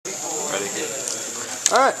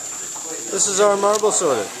Alright, this is our marble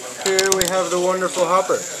sorter. Here we have the wonderful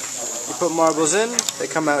hopper. You put marbles in, they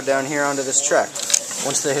come out down here onto this track.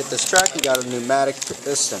 Once they hit this track, you got a pneumatic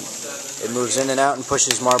piston. It moves in and out and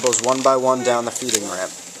pushes marbles one by one down the feeding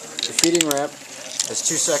ramp. The feeding ramp has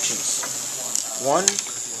two sections. One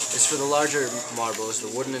is for the larger marbles,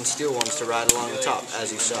 the wooden and steel ones, to ride along the top,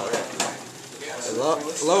 as you saw there.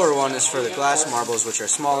 The lower one is for the glass marbles, which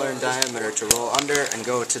are smaller in diameter, to roll under and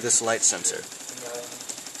go to this light sensor.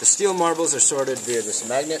 The steel marbles are sorted via this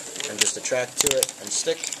magnet and just a track to it and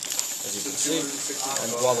stick, as you can see, and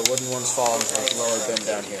while the wooden ones fall into the lower bin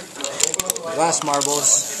down here. The glass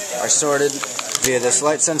marbles are sorted via this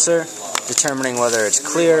light sensor, determining whether it's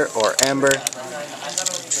clear or amber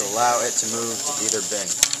to allow it to move to either bin.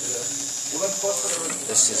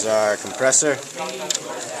 This is our compressor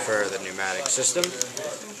for the pneumatic system.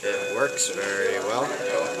 It works very well.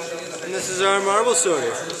 And this is our marble sorter.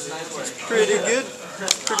 It's pretty good,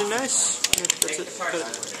 pretty nice. That's it.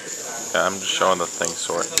 Yeah, I'm just showing the thing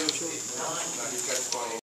sort.